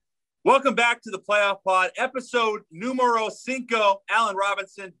Welcome back to the Playoff Pod, episode numero cinco. Allen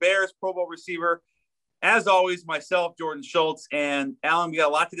Robinson, Bears Pro Bowl receiver. As always, myself, Jordan Schultz, and Allen, we got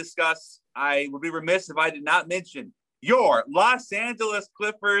a lot to discuss. I would be remiss if I did not mention your Los Angeles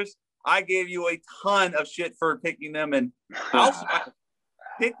Clippers. I gave you a ton of shit for picking them, and I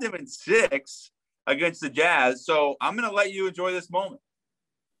picked them in 6 against the Jazz. So I'm going to let you enjoy this moment.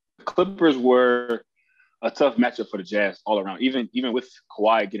 The Clippers were a tough matchup for the Jazz all around, even with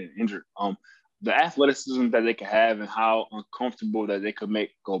Kawhi getting injured. The athleticism that they could have and how uncomfortable that they could make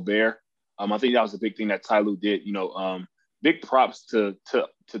Gobert. I think that was a big thing that Ty Lue did. Big props to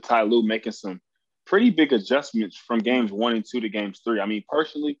Ty Lue making some pretty big adjustments from games 1 and 2 to games 3. I mean,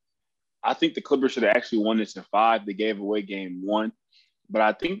 personally, I think the Clippers should have actually won this in 5. They gave away game 1. But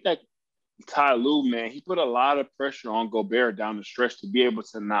I think that Ty Lue, man, he put a lot of pressure on Gobert down the stretch to be able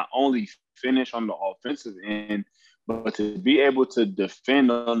to not only finish on the offensive end, but to be able to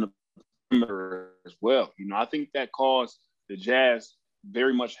defend on the perimeter as well. I think that caused the Jazz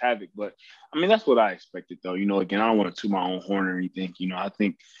very much havoc. But, I mean, that's what I expected, though. Again, I don't want to toot my own horn or anything. I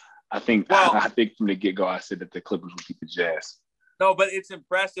think from the get-go I said that the Clippers would beat the Jazz. No, but it's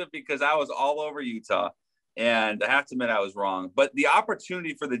impressive because I was all over Utah. And I have to admit I was wrong. But the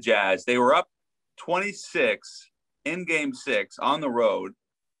opportunity for the Jazz, they were up 26 in game 6 on the road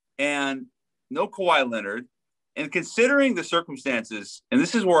and no Kawhi Leonard. And considering the circumstances, and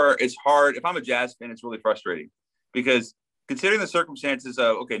this is where it's hard. If I'm a Jazz fan, it's really frustrating because considering the circumstances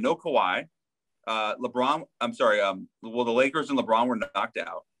of, okay, no Kawhi, the Lakers and LeBron were knocked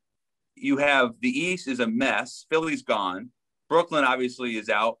out. You have the East is a mess. Philly's gone. Brooklyn obviously is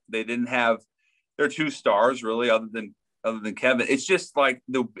out. They didn't have their 2 stars really other than Kevin. It's just like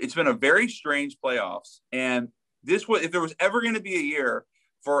it's been a very strange playoffs. And this was, if there was ever going to be a year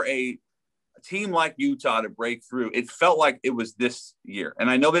for a team like Utah to break through, it felt like it was this year. And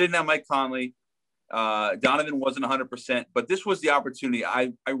I know they didn't have Mike Conley. Donovan wasn't 100%, but this was the opportunity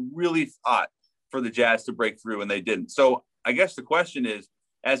I really thought for the Jazz to break through, and they didn't. So I guess the question is,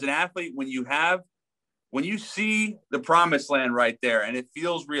 as an athlete, when you see the promised land right there and it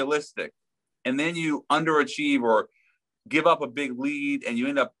feels realistic, and then you underachieve or give up a big lead and you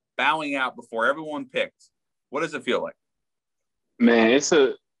end up bowing out before everyone picked, what does it feel like? Man, it's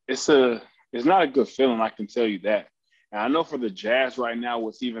not a good feeling, I can tell you that. And I know for the Jazz right now,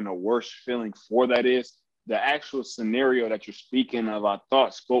 what's even a worse feeling for that is the actual scenario that you're speaking of, I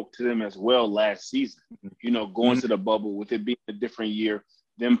thought spoke to them as well last season. Going to the bubble, with it being a different year,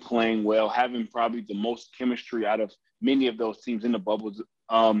 them playing well, having probably the most chemistry out of many of those teams in the bubbles.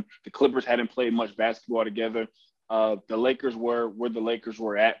 The Clippers hadn't played much basketball together. The Lakers were where the Lakers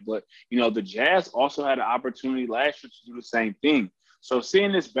were at. But, the Jazz also had an opportunity last year to do the same thing. So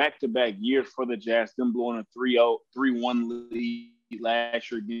seeing this back-to-back years for the Jazz, them blowing a 3-0, 3-1 lead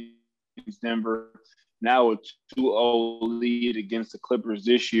last year against Denver, now a 2-0 lead against the Clippers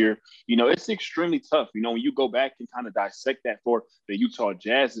this year, it's extremely tough. When you go back and kind of dissect that for the Utah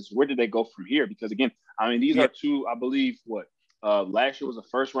Jazz, is where did they go from here? Because, again, I mean, these are 2, I believe, last year was a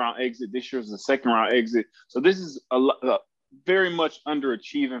first-round exit. This year was a second-round exit. So this is very much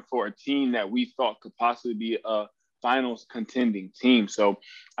underachieving for a team that we thought could possibly be a finals contending team. So,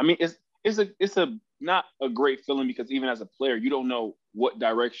 I mean, it's not a great feeling because even as a player, you don't know what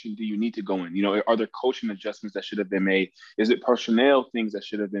direction do you need to go in. Are there coaching adjustments that should have been made? Is it personnel things that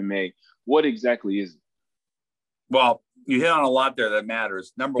should have been made? What exactly is it? Well, you hit on a lot there that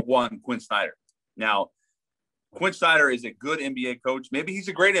matters. Number one, Quinn Snyder. Now, Quinn Snyder is a good NBA coach. Maybe he's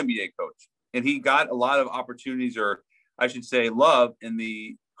a great NBA coach. And he got a lot of opportunities, or I should say love, in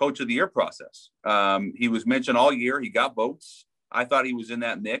the Coach of the Year process. He was mentioned all year. He got votes. I thought he was in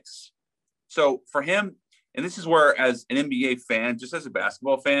that mix. So for him, and this is where, as an NBA fan, just as a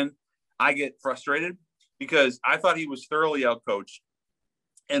basketball fan, I get frustrated because I thought he was thoroughly outcoached.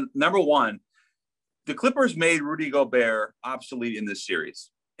 And number one, the Clippers made Rudy Gobert obsolete in this series.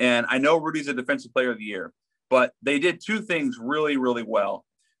 And I know Rudy's a defensive player of the year, but they did 2 things really, really well.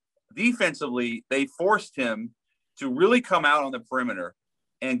 Defensively, they forced him to really come out on the perimeter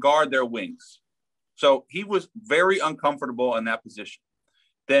and guard their wings. So he was very uncomfortable in that position.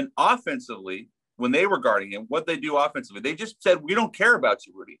 Then offensively, when they were guarding him, what they do offensively, they just said, we don't care about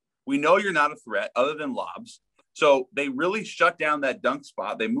you, Rudy. We know you're not a threat other than lobs. So they really shut down that dunk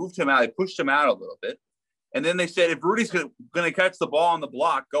spot. They moved him out. They pushed him out a little bit. And then they said, if Rudy's going to catch the ball on the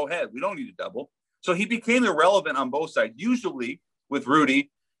block, go ahead. We don't need to double. So he became irrelevant on both sides. Usually with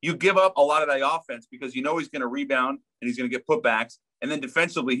Rudy, you give up a lot of that offense because you know he's going to rebound and he's going to get putbacks. And then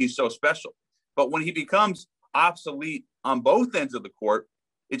defensively, he's so special. But when he becomes obsolete on both ends of the court,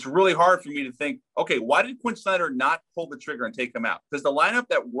 it's really hard for me to think, okay, why did Quinn Snyder not pull the trigger and take him out? Because the lineup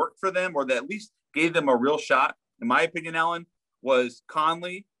that worked for them, or that at least gave them a real shot, in my opinion, Alan, was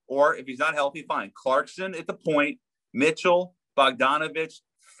Conley, or if he's not healthy, fine, Clarkson at the point, Mitchell, Bogdanovich,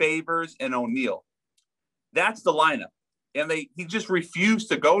 Favors, and O'Neal. That's the lineup. And he just refused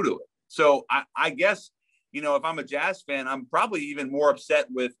to go to it. So I guess, if I'm a Jazz fan, I'm probably even more upset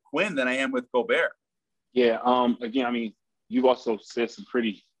with Quinn than I am with Gobert. Yeah. Again, I mean, you've also said some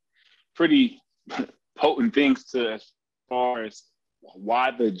pretty potent things as far as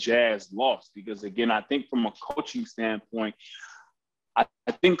why the Jazz lost. Because again, I think from a coaching standpoint, I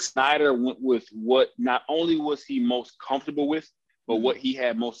think Snyder went with what not only was he most comfortable with, but what he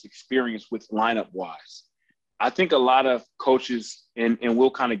had most experience with lineup-wise. I think a lot of coaches, and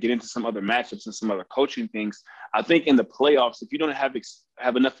we'll kind of get into some other matchups and some other coaching things. I think in the playoffs, if you don't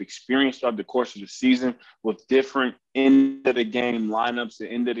have enough experience throughout the course of the season with different end-of-the-game lineups and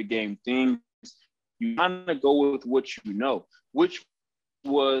end-of-the-game things, you kind of go with what you know, which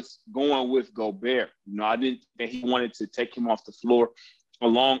was going with Gobert. I didn't think he wanted to take him off the floor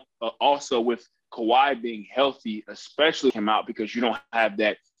along also with Kawhi being healthy, especially him out, because you don't have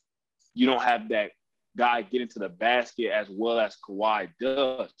that guy get into the basket as well as Kawhi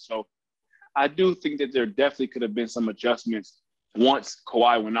does. So I do think that there definitely could have been some adjustments once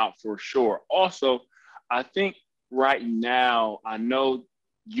Kawhi went out for sure. Also, I think right now, I know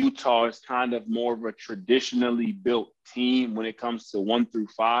Utah is kind of more of a traditionally built team when it comes to 1 through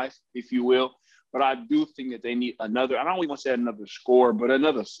 5, if you will. But I do think that they need another, I don't really want to say another scorer, but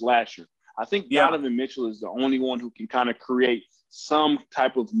another slasher. I think Donovan Mitchell is the only one who can kind of create some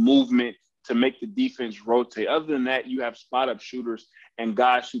type of movement to make the defense rotate. Other than that, you have spot-up shooters and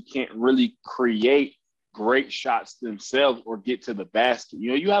guys who can't really create great shots themselves or get to the basket.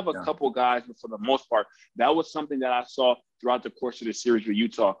 You have a couple guys, but for the most part, that was something that I saw throughout the course of the series with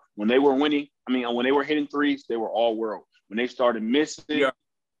Utah. When they were winning, when they were hitting threes, they were all world. When they started missing,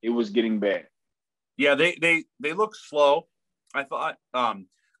 it was getting bad. Yeah, they looked slow. I thought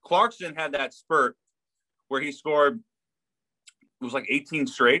Clarkson had that spurt where he scored, it was like 18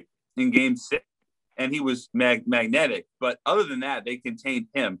 straight in game 6, and he was magnetic. But other than that, they contained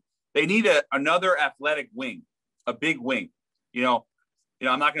him. They need another athletic wing, a big wing. I'm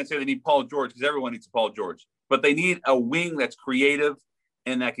not going to say they need Paul George, because everyone needs Paul George, but they need a wing that's creative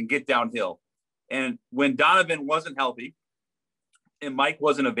and that can get downhill. And when Donovan wasn't healthy and Mike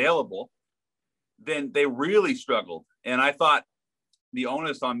wasn't available, then they really struggled. And I thought the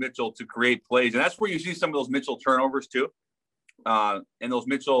onus on Mitchell to create plays, and that's where you see some of those Mitchell turnovers too, and those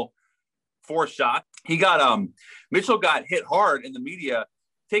Mitchell forced shots. Mitchell got hit hard in the media,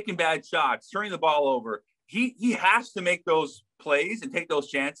 taking bad shots, turning the ball over. He has to make those plays and take those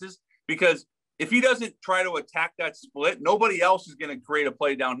chances, because if he doesn't try to attack that split, nobody else is going to create a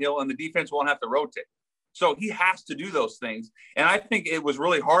play downhill, and the defense won't have to rotate. So he has to do those things. And I think it was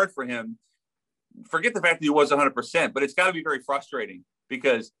really hard for him. Forget the fact that he was 100%, but it's got to be very frustrating,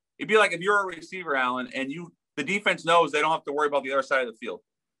 because it'd be like if you're a receiver, Alan, and the defense knows they don't have to worry about the other side of the field.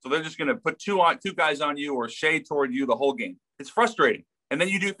 So they're just going to put two guys on you or shade toward you the whole game. It's frustrating. And then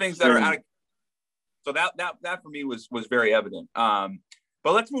you do things that are out of. So that for me was very evident.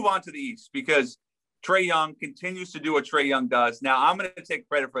 But let's move on to the East, because Trae Young continues to do what Trae Young does. Now, I'm going to take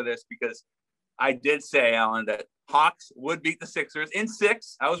credit for this, because I did say, Alan, that Hawks would beat the Sixers in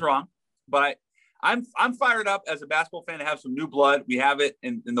 6. I was wrong, but I'm fired up as a basketball fan to have some new blood. We have it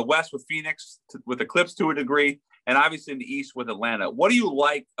in the West with Phoenix, with the Clips to a degree, and obviously in the East with Atlanta. What do you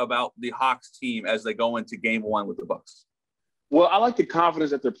like about the Hawks team as they go into Game 1 with the Bucks? Well, I like the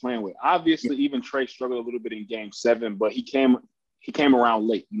confidence that they're playing with. Obviously, even Trae struggled a little bit in Game 7, but he came around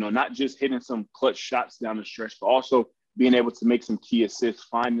late. Not just hitting some clutch shots down the stretch, but also being able to make some key assists,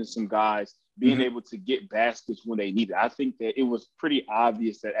 finding some guys, being able to get baskets when they need it. I think that it was pretty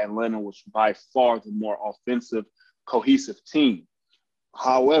obvious that Atlanta was by far the more offensive, cohesive team.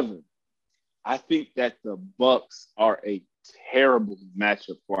 However, I think that the Bucks are a terrible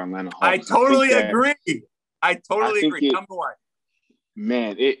matchup for Atlanta Hawks. I totally agree. I totally agree. Tell me why.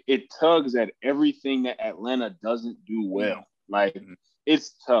 Man, it tugs at everything that Atlanta doesn't do well.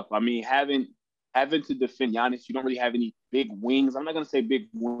 It's tough. Having to defend Giannis, you don't really have any big wings. I'm not going to say big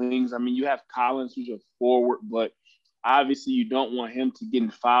wings. You have Collins, who's a forward, but obviously you don't want him to get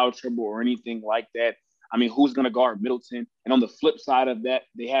in foul trouble or anything like that. Who's going to guard Middleton? And on the flip side of that,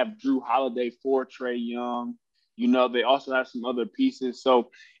 they have Drew Holiday for Trae Young. They also have some other pieces. So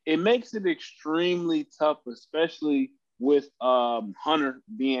it makes it extremely tough, especially with Hunter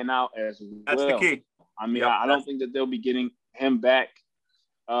being out as well. That's the key. I don't think that they'll be getting him back.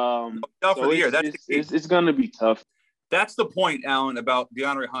 For the year. That's the key. It's going to be tough. That's the point, Alan, about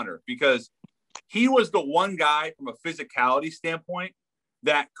DeAndre Hunter, because he was the one guy from a physicality standpoint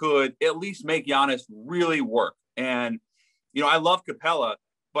that could at least make Giannis really work. And, I love Capella,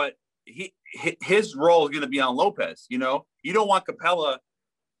 but his role is going to be on Lopez. You don't want Capella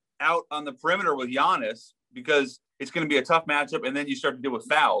out on the perimeter with Giannis because it's going to be a tough matchup, and then you start to deal with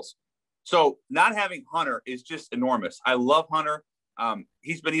fouls. So not having Hunter is just enormous. I love Hunter.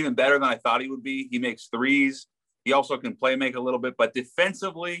 He's been even better than I thought he would be. He makes threes. He also can play make a little bit, but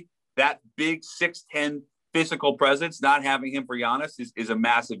defensively, that big 6'10" physical presence, not having him for Giannis is a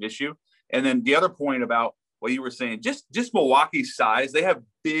massive issue. And then the other point about what you were saying, just Milwaukee's size, they have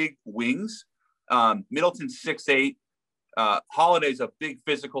big wings. Middleton's 6'8". Holiday's a big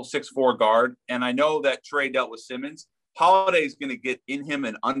physical 6'4" guard. And I know that Trey dealt with Simmons. Holiday's going to get in him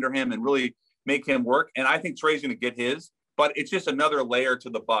and under him and really make him work. And I think Trey's going to get his, but it's just another layer to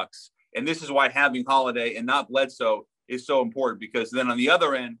the Bucks. And this is why having Holiday and not Bledsoe is so important, because then on the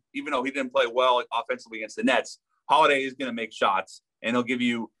other end, even though he didn't play well offensively against the Nets, Holiday is going to make shots, and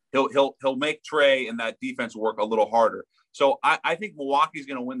he'll make Trey and that defense work a little harder. So I think Milwaukee's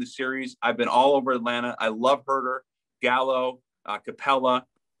going to win the series. I've been all over Atlanta. I love Herter, Gallo, Capella.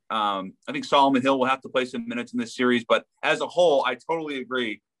 I think Solomon Hill will have to play some minutes in this series, but as a whole, I totally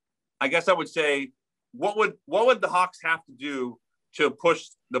agree. I guess I would say, what would the Hawks have to do to push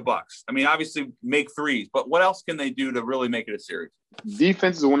the Bucks? I mean, obviously make threes, but what else can they do to really make it a series?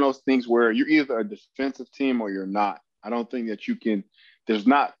 Defense is one of those things where you're either a defensive team or you're not. I don't think that there's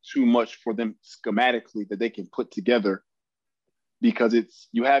not too much for them schematically that they can put together, because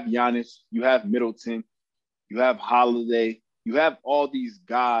you have Giannis, you have Middleton, you have Holiday, you have all these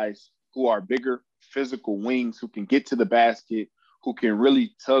guys who are bigger physical wings who can get to the basket, who can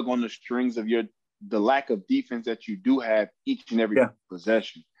really tug on the strings of the lack of defense that you do have each and every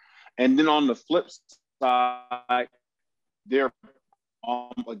possession. And then on the flip side, they're,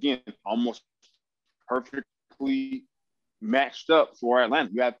 again, almost perfectly matched up for Atlanta.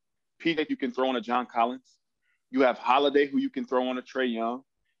 You have PJ you can throw on a John Collins. You have Holiday who you can throw on a Trae Young,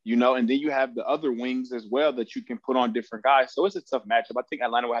 and then you have the other wings as well that you can put on different guys. So it's a tough matchup. I think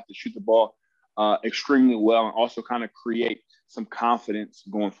Atlanta will have to shoot the ball extremely well and also kind of create some confidence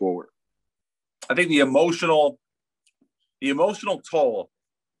going forward. I think the emotional toll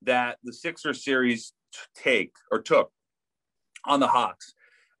that the Sixers series took on the Hawks.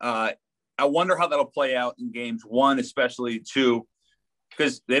 I wonder how that'll play out in games 1, especially 2,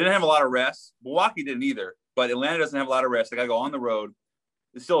 because they didn't have a lot of rest. Milwaukee didn't either, but Atlanta doesn't have a lot of rest. They got to go on the road.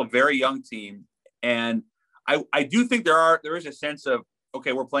 It's still a very young team. And I do think there is a sense of,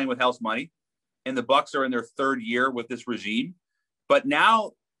 okay, we're playing with house money, and the Bucks are in their 3rd year with this regime. But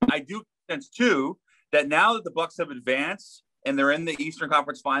now I do sense too that now that the Bucks have advanced and they're in the Eastern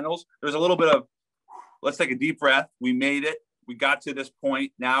Conference Finals, there's a little bit of, let's take a deep breath. We made it. We got to this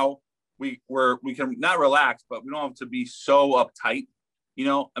point. Now we can not relax, but we don't have to be so uptight.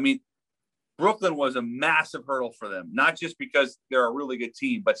 I mean, Brooklyn was a massive hurdle for them, not just because they're a really good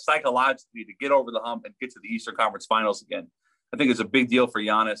team, but psychologically to get over the hump and get to the Eastern Conference Finals again. I think it's a big deal for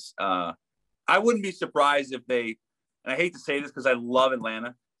Giannis. I wouldn't be surprised if they, and I hate to say this because I love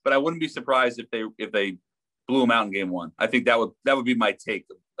Atlanta, but I wouldn't be surprised if they blew them out in game 1. I think that would be my take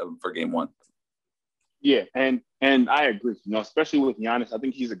for game 1. Yeah, and I agree. Especially with Giannis, I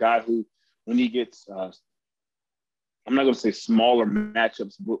think he's a guy who, when he gets, I'm not going to say smaller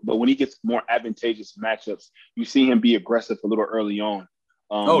matchups, but when he gets more advantageous matchups, you see him be aggressive a little early on.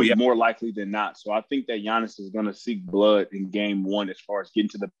 More likely than not. So I think that Giannis is going to seek blood in game 1 as far as getting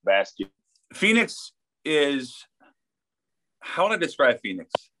to the basket. Phoenix is, how would I describe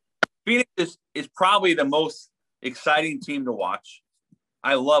Phoenix? Phoenix is probably the most exciting team to watch.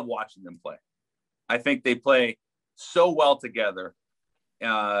 I love watching them play. I think they play so well together.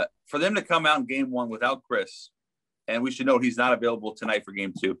 For them to come out in game 1 without Chris, and we should note he's not available tonight for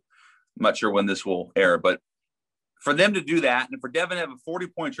game 2. I'm not sure when this will air, but for them to do that, and for Devin to have a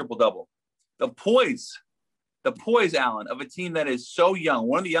 40-point triple-double, the poise, Alan, of a team that is so young,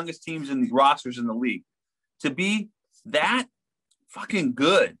 one of the youngest teams in the rosters in the league, to be that fucking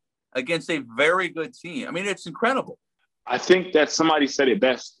good against a very good team. I mean, it's incredible. I think that somebody said it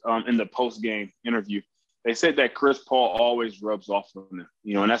best in the post-game interview. They said that Chris Paul always rubs off on them,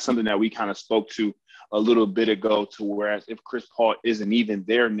 and that's something that we kind of spoke to a little bit ago, to whereas if Chris Paul isn't even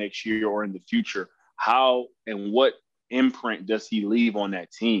there next year or in the future, how and what imprint does he leave on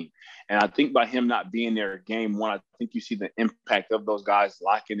that team? And I think by him not being there game 1, I think you see the impact of those guys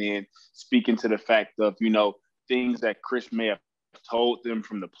locking in, speaking to the fact of, things that Chris may have told them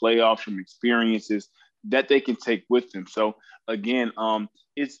from the playoffs, from experiences that they can take with them. So again,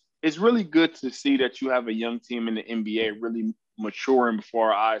 it's really good to see that you have a young team in the NBA really maturing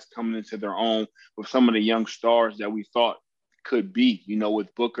before our eyes, coming into their own with some of the young stars that we thought could be,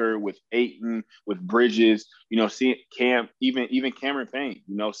 with Booker, with Ayton, with Bridges, seeing Cam, even Cameron Payne,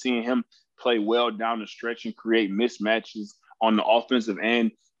 seeing him play well down the stretch and create mismatches on the offensive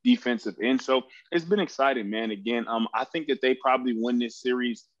and defensive end. So it's been exciting, man. Again, I think that they probably win this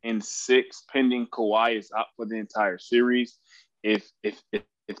series in 6, pending Kawhi is out for the entire series. If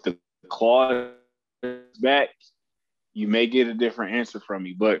the claw is back, you may get a different answer from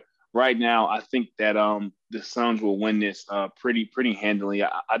me. But right now, I think that the Suns will win this pretty handily.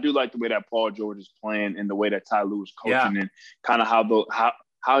 I do like the way that Paul George is playing and the way that Ty Lue is coaching and kind of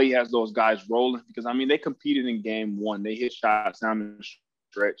how he has those guys rolling. Because, I mean, they competed in game 1. They hit shots down the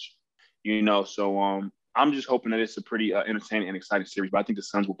stretch, So I'm just hoping that it's a pretty entertaining and exciting series. But I think the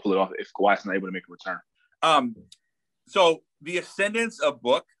Suns will pull it off if Kawhi's not able to make a return. So the ascendance of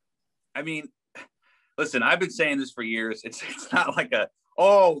Book, I mean, listen, I've been saying this for years. It's not like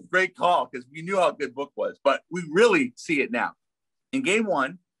great call, because we knew how good Book was, but we really see it now. In game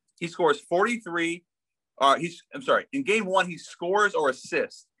 1, he scores 43. In game 1, he scores or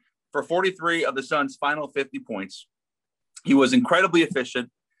assists for 43 of the Suns' final 50 points. He was incredibly efficient.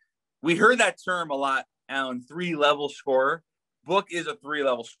 We heard that term a lot, Alan, 3-level scorer. Book is a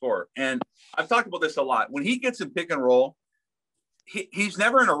 3-level scorer. And I've talked about this a lot. When he gets in pick and roll, he's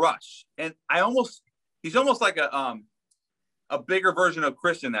never in a rush. And he's almost like a bigger version of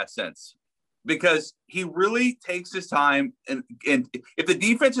Chris in that sense, because he really takes his time. And if the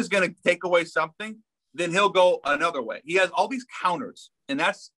defense is going to take away something, then he'll go another way. He has all these counters, and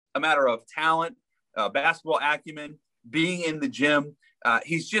that's a matter of talent, basketball acumen, being in the gym.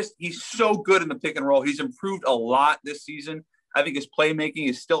 He's so good in the pick and roll. He's improved a lot this season. I think his playmaking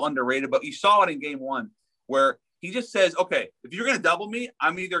is still underrated, but you saw it in game 1 where he just says, okay, if you're going to double me,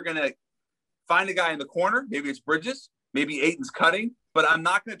 I'm either going to find a guy in the corner. Maybe it's Bridges, maybe Ayton's cutting, but I'm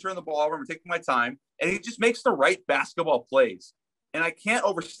not going to turn the ball over. I'm taking my time. And he just makes the right basketball plays. And I can't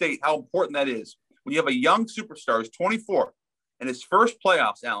overstate how important that is when you have a young superstar who's 24 and his first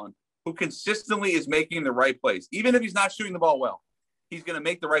playoffs, Alan, who consistently is making the right plays. Even if he's not shooting the ball well, he's going to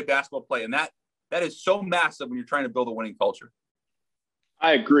make the right basketball play. And that is so massive when you're trying to build a winning culture.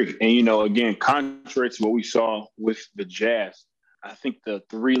 I agree. And, again, contrary to what we saw with the Jazz, I think the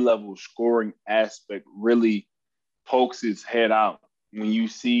 3-level scoring aspect really pokes its head out when you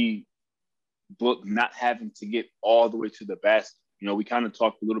see Book not having to get all the way to the basket. We kind of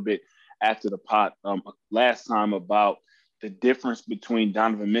talked a little bit after the pot last time about the difference between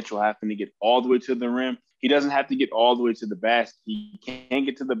Donovan Mitchell having to get all the way to the rim. He doesn't have to get all the way to the basket. He can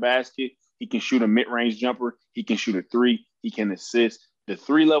get to the basket. He can shoot a mid-range jumper. He can shoot a 3. He can assist. The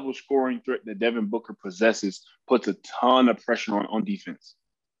 3-level scoring threat that Devin Booker possesses puts a ton of pressure on defense.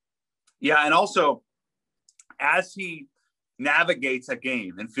 Yeah, and also, as he navigates a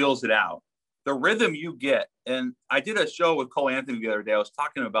game and feels it out, the rhythm you get, and I did a show with Cole Anthony the other day. I was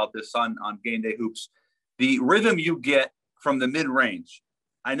talking about this on Game Day Hoops. The rhythm you get from the mid-range.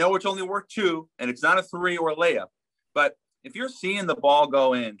 I know it's only worth 2, and it's not a 3 or a layup, but if you're seeing the ball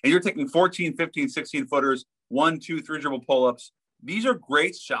go in and you're taking 14, 15, 16 footers, 1, 2, 3 dribble pull-ups, these are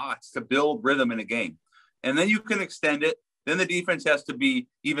great shots to build rhythm in a game. And then you can extend it. Then the defense has to be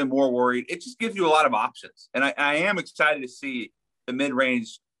even more worried. It just gives you a lot of options. And I am excited to see the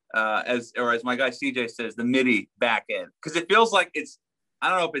mid-range, as my guy CJ says, the midi back in. Because it feels like I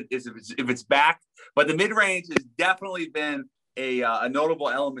don't know if it's back, but the mid-range has definitely been a notable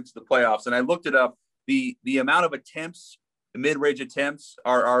element to the playoffs. And I looked it up. The amount of attempts, the mid-range attempts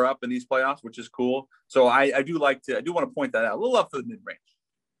are up in these playoffs, which is cool. So I do want to point that out. A little up for the mid-range.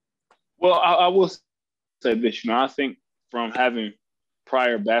 Well, I will say this. I think from having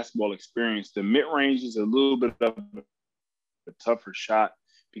prior basketball experience, the mid-range is a little bit of a tougher shot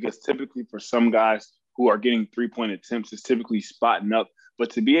because typically for some guys who are getting 3-point attempts, it's typically spotting up. But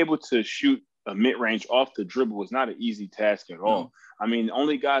to be able to shoot a mid-range off the dribble is not an easy task at all. No. I mean, the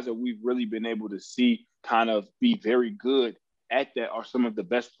only guys that we've really been able to see kind of be very good at that are some of the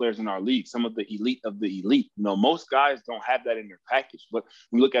best players in our league, some of the elite of the elite. Most guys don't have that in their package. But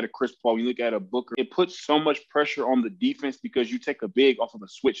we look at a Chris Paul, we look at a Booker, it puts so much pressure on the defense because you take a big off of a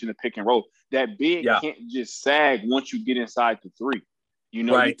switch in the pick and roll. That big can't just sag once you get inside the 3.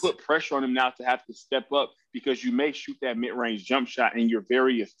 Right. You put pressure on him now to have to step up because you may shoot that mid-range jump shot and you're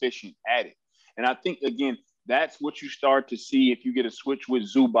very efficient at it. And I think, again, That's what you start to see if you get a switch with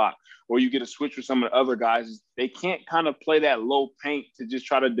Zubac or you get a switch with some of the other guys. They can't kind of play that low paint to just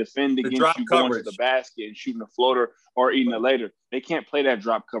try to defend The against drop you going to coverage. the basket and shooting a floater or eating a later. They can't play that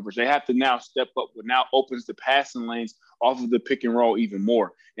drop coverage. They have to now step up, what now opens the passing lanes off of the pick and roll even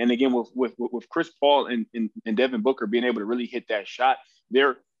more. And again, with Chris Paul and Devin Booker being able to really hit that shot,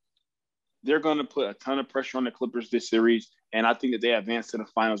 they're going to put a ton of pressure on the Clippers this series. And I think that they advance to the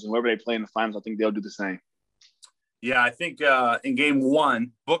finals. And whoever they play in the finals, I think they'll do the same. Yeah, I think in game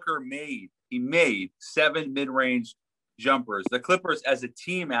one, Booker made 7 mid-range jumpers. The Clippers as a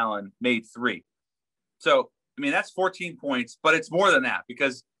team, Alan, made 3. So, I mean, that's 14 points, but it's more than that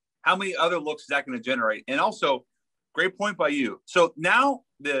because how many other looks is that going to generate? And also, great point by you. So now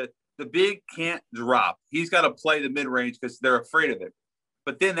the big can't drop. He's got to play the mid-range because they're afraid of it.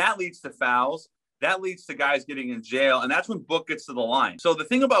 But then that leads to fouls. That leads to guys getting in jail, and that's when Book gets to the line. So the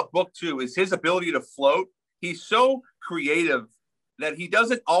thing about Book, too, is his ability to float. He's so creative that he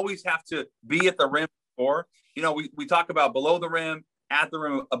doesn't always have to be at the rim or, we talk about below the rim, at the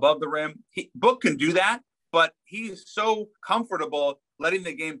rim, above the rim. Book can do that, but he's so comfortable letting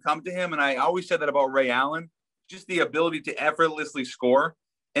the game come to him. And I always said that about Ray Allen, just the ability to effortlessly score.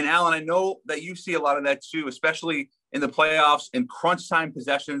 And Alan, I know that you see a lot of that too, especially in the playoffs and crunch time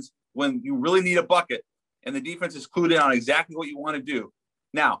possessions when you really need a bucket and the defense is clued in on exactly what you want to do.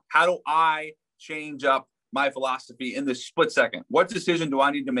 Now, how do I change up my philosophy in this split second? What decision do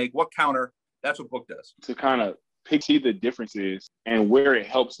I need to make? What counter? That's what Book does. To kind of see the differences and where it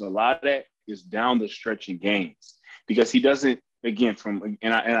helps a lot at is down the stretch in games because he doesn't, again,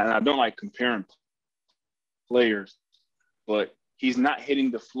 and I don't like comparing players, but he's not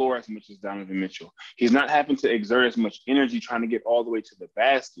hitting the floor as much as Donovan Mitchell. He's not having to exert as much energy trying to get all the way to the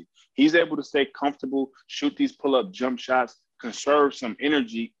basket. He's able to stay comfortable, shoot these pull-up jump shots, conserve some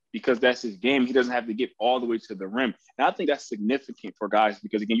energy because that's his game. He doesn't have to get all the way to the rim. And I think that's significant for guys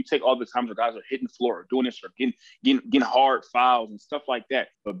because, again, you take all the times where guys are hitting the floor or doing this or getting hard fouls and stuff like that.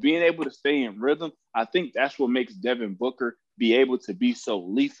 But being able to stay in rhythm, I think that's what makes Devin Booker be able to be so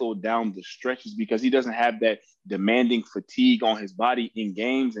lethal down the stretches because he doesn't have that demanding fatigue on his body in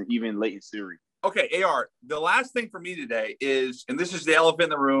games and even late in series. Okay, AR, the last thing for me today is, and this is the elephant in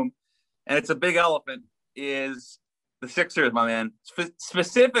the room, and it's a big elephant, is the Sixers, my man,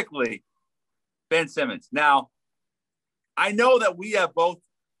 specifically Ben Simmons. Now, I know that we have both,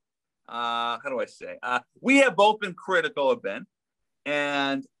 we have both been critical of Ben,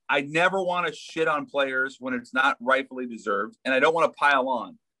 and I never want to shit on players when it's not rightfully deserved, and I don't want to pile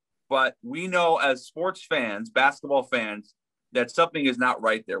on. But we know as sports fans, basketball fans, that something is not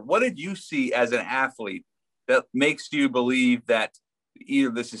right there. What did you see as an athlete that makes you believe that either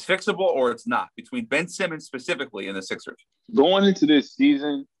this is fixable or it's not, between Ben Simmons specifically and the Sixers? Going into this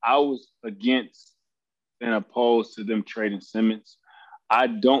season, I was against and opposed to them trading Simmons. I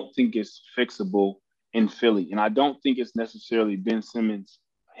don't think it's fixable in Philly, and I don't think it's necessarily Ben Simmons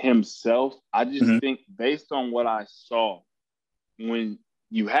himself. I just think based on what I saw, when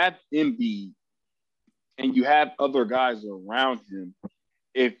you have Embiid and you have other guys around him,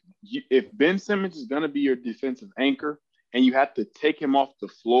 if Ben Simmons is going to be your defensive anchor and you have to take him off the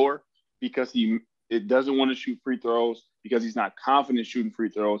floor because it doesn't want to shoot free throws, because he's not confident shooting free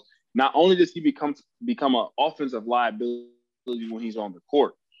throws, not only does he become an offensive liability when he's on the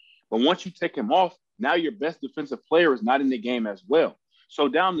court, but once you take him off, now your best defensive player is not in the game as well. So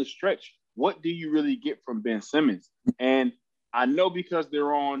down the stretch, what do you really get from Ben Simmons? And I know because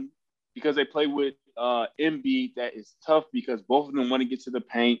they play with Embiid, that is tough because both of them want to get to the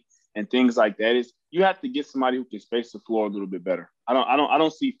paint and things like that. Is you have to get somebody who can space the floor a little bit better. I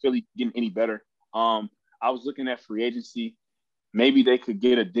don't see Philly getting any better. I was looking at free agency. Maybe they could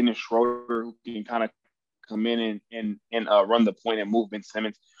get a Dennis Schroeder who can kind of come in and run the point and move Ben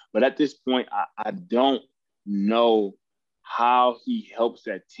Simmons. But at this point, I don't know how he helps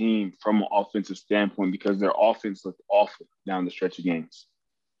that team from an offensive standpoint because their offense looked awful down the stretch of games.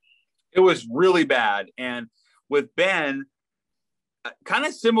 It was really bad. And with Ben, kind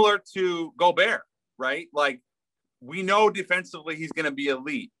of similar to Gobert, right? Like, we know defensively he's going to be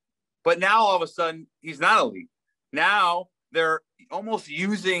elite, but now all of a sudden he's not elite. Now they're almost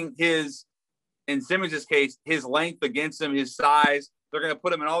using in Simmons' case, his length against him, his size. They're going to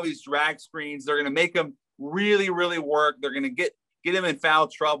put him in all these drag screens. They're going to make him really, really work. They're going to get him in foul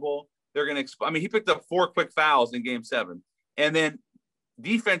trouble. They're going to, he picked up 4 quick fouls in game 7. And then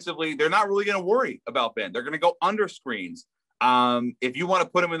defensively, they're not really going to worry about Ben. They're going to go under screens. If you want to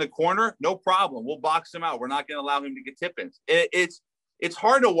put him in the corner, no problem. We'll box him out. We're not going to allow him to get tip-ins. It's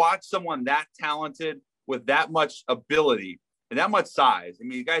hard to watch someone that talented with that much ability and that much size.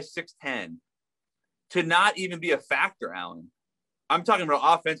 The guy's 6'10", to not even be a factor, Allen. I'm talking about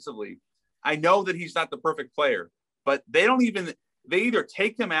offensively. I know that he's not the perfect player, but they either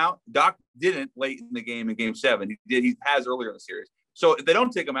take him out. Doc didn't late in the game in game 7. He did. He has earlier in the series. So if they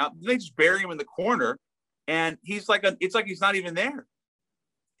don't take him out, they just bury him in the corner, and it's like he's not even there.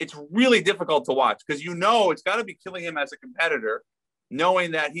 It's really difficult to watch because it's got to be killing him as a competitor,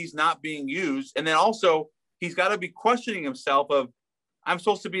 knowing that he's not being used, and then also he's got to be questioning himself of, I'm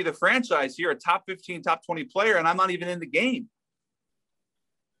supposed to be the franchise here, a top 15, top 20 player, and I'm not even in the game.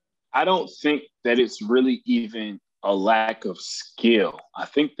 I don't think that it's really even a lack of skill. I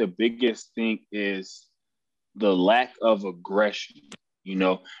think the biggest thing is the lack of aggression,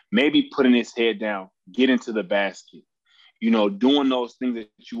 maybe putting his head down, get into the basket, doing those things that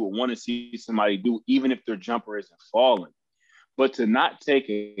you would want to see somebody do, even if their jumper isn't falling. But to not take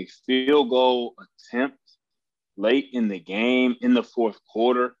a field goal attempt late in the game, in the fourth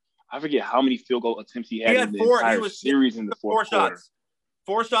quarter, I forget how many field goal attempts he had in the entire series in the fourth quarter.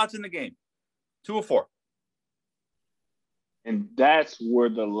 4 shots in the game, 2 of 4. And that's where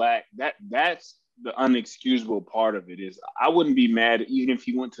that's the unexcusable part of it is. I wouldn't be mad even if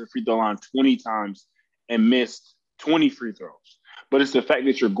he went to the free throw line 20 times and missed 20 free throws. But it's the fact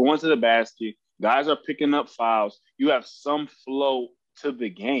that you're going to the basket, guys are picking up fouls, you have some flow to the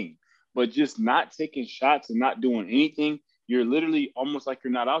game. But just not taking shots and not doing anything, you're literally almost like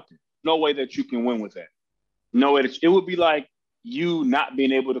you're not out there. No way that you can win with that. No way. It would be like you not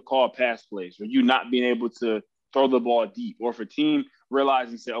being able to call pass plays, or you not being able to throw the ball deep, or if a team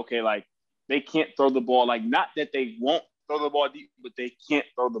realizes and say, okay, like they can't throw the ball, like not that they won't throw the ball deep, but they can't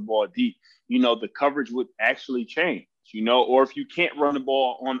throw the ball deep. The coverage would actually change, or if you can't run the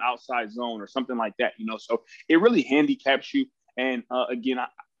ball on outside zone or something like that, so it really handicaps you. And again,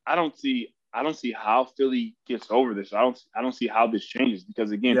 I don't see how Philly gets over this. I don't see how this changes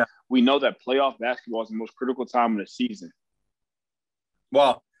because, again, we know that playoff basketball is the most critical time of the season.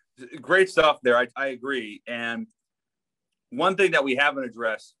 Well, great stuff there. I agree. And one thing that we haven't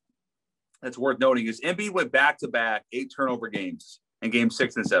addressed that's worth noting is Embiid went back-to-back 8 turnover games in game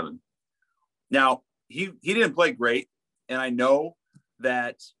 6 and 7. Now, he didn't play great, and I know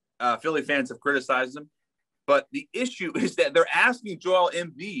that Philly fans have criticized him, but the issue is that they're asking Joel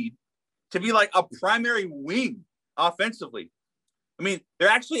Embiid to be like a primary wing offensively. I mean, they're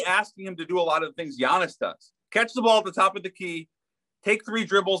actually asking him to do a lot of the things Giannis does. Catch the ball at the top of the key, take 3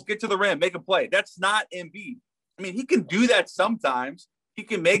 dribbles, get to the rim, make a play. That's not Embiid. I mean, he can do that sometimes. He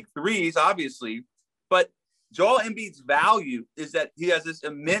can make threes, obviously. But Joel Embiid's value is that he has this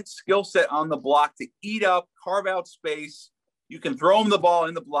immense skill set on the block to eat up, carve out space. You can throw him the ball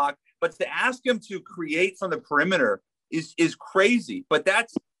in the block. But to ask him to create from the perimeter is crazy. But that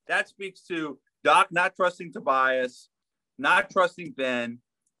speaks to Doc not trusting Tobias, not trusting Ben.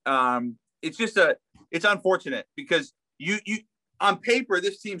 It's unfortunate because you on paper,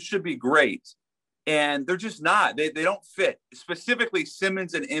 this team should be great. And they're just not. They don't fit. Specifically,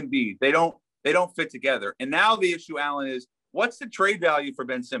 Simmons and Embiid. They don't fit together. And now the issue, Allen, is what's the trade value for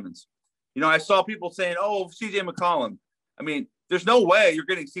Ben Simmons? I saw people saying, "Oh, CJ McCollum." I mean, there's no way you're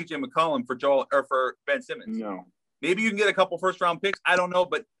getting CJ McCollum for Ben Simmons. No. Maybe you can get a couple first-round picks. I don't know,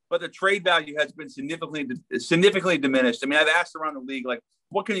 but the trade value has been significantly diminished. I mean, I've asked around the league, like,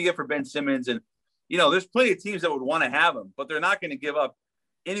 what can you get for Ben Simmons? And there's plenty of teams that would want to have him, but they're not going to give up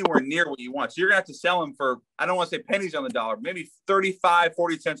anywhere near what you want. So you're going to have to sell him for, I don't want to say pennies on the dollar, maybe 35,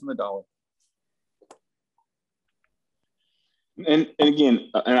 40 cents on the dollar. And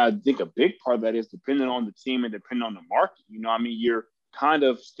again, and I think a big part of that is depending on the team and depending on the market. You're kind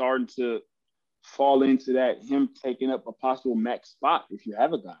of starting to fall into that, him taking up a possible max spot if you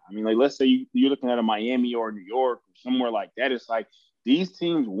have a guy. I mean, like, let's say you're looking at a Miami or New York or somewhere like that. It's like these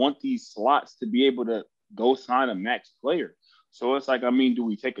teams want these slots to be able to go sign a max player. So it's like, I mean, do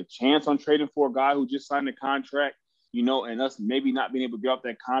we take a chance on trading for a guy who just signed a contract, and us maybe not being able to get off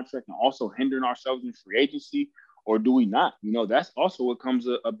that contract and also hindering ourselves in free agency, or do we not? That's also what comes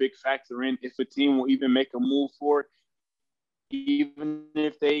a big factor in if a team will even make a move for it, even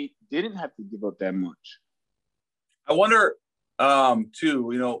if they didn't have to give up that much. I wonder,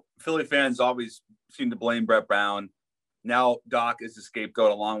 too, Philly fans always seem to blame Brett Brown. Now Doc is the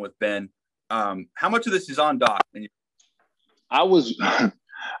scapegoat along with Ben. How much of this is on Doc? I was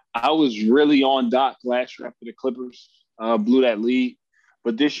really on Doc last year after the Clippers blew that lead,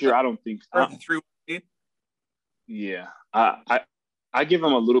 but this year I don't think. Yeah, I give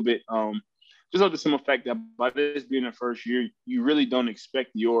him a little bit. Just up to some effect that by this being the first year, you really don't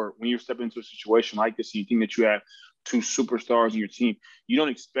expect when you're stepping into a situation like this, you think that you have 2 superstars in your team, you don't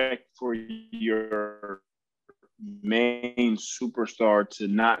expect for your main superstar to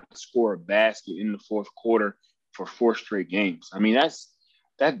not score a basket in the fourth quarter for 4 straight games. I mean, that's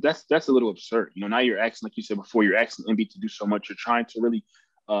a little absurd. Now you're asking, like you said before, you're asking Embiid to do so much. You're trying to really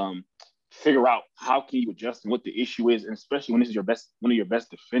figure out how can you adjust and what the issue is, and especially when this is one of your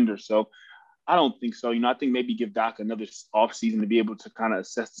best defenders. So I don't think so. I think maybe give Doc another offseason to be able to kind of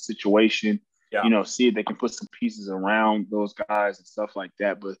assess the situation. Yeah. See if they can put some pieces around those guys and stuff like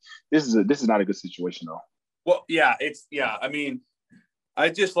that. But this is not a good situation though. Well, yeah, I mean, I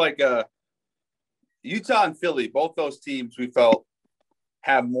just like Utah and Philly, both those teams we felt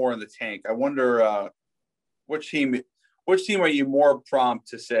have more in the tank. I wonder which team are you more prompt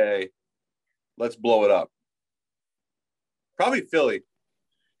to say, let's blow it up? Probably Philly.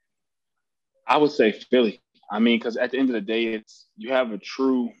 I would say Philly. I mean, because at the end of the day, you have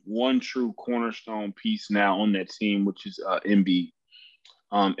one true cornerstone piece now on that team, which is Embiid.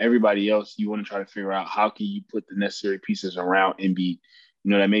 Everybody else, you want to try to figure out how can you put the necessary pieces around Embiid.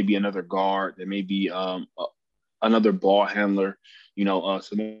 That may be another guard, that may be another ball handler,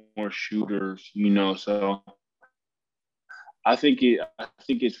 some more shooters, So I think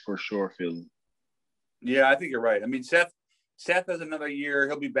it's for sure Philly. Yeah, I think you're right. I mean, Seth has another year.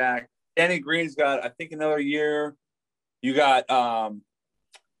 He'll be back. Danny Green's got, I think, another year. You got,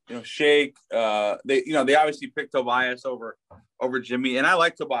 Shake. They obviously picked Tobias over Jimmy, and I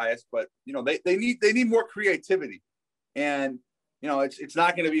like Tobias, but they need more creativity, and it's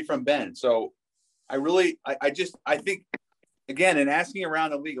not going to be from Ben. So I think again, in asking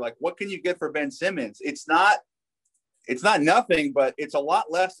around the league, like, what can you get for Ben Simmons? It's not nothing, but it's a lot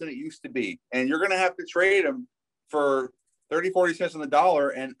less than it used to be, and you're going to have to trade him for 30-40 cents on the dollar.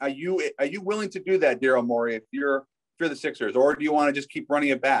 And are you willing to do that, Daryl Morey, if you're the Sixers, or do you want to just keep running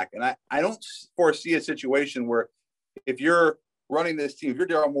it back? And I don't foresee a situation where, if you're running this team, if you're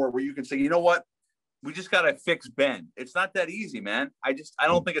Daryl Morey, where you can say, you know what, we just got to fix Ben. It's not that easy, man. I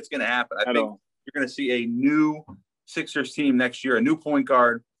don't think it's going to happen. I think you're going to see a new Sixers team next year, a new point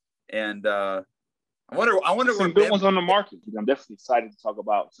guard, and I wonder some good ones on the market. I'm definitely excited to talk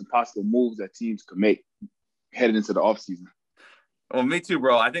about some possible moves that teams could make headed into the offseason. Well, me too,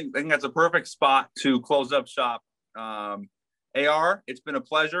 bro. I think that's a perfect spot to close up shop. AR, it's been a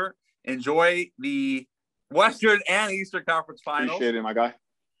pleasure. Enjoy the Western and Eastern Conference Finals. Appreciate it, my guy.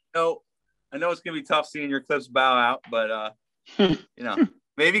 I know it's gonna be tough seeing your Clips bow out, but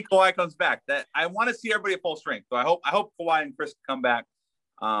maybe Kawhi comes back. That I want to see everybody at full strength. So I hope Kawhi and Chris come back.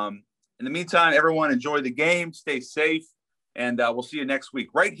 In the meantime, everyone enjoy the game, stay safe, and we'll see you next week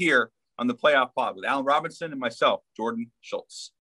right here on the Playoff Pod with Alan Robinson and myself, Jordan Schultz.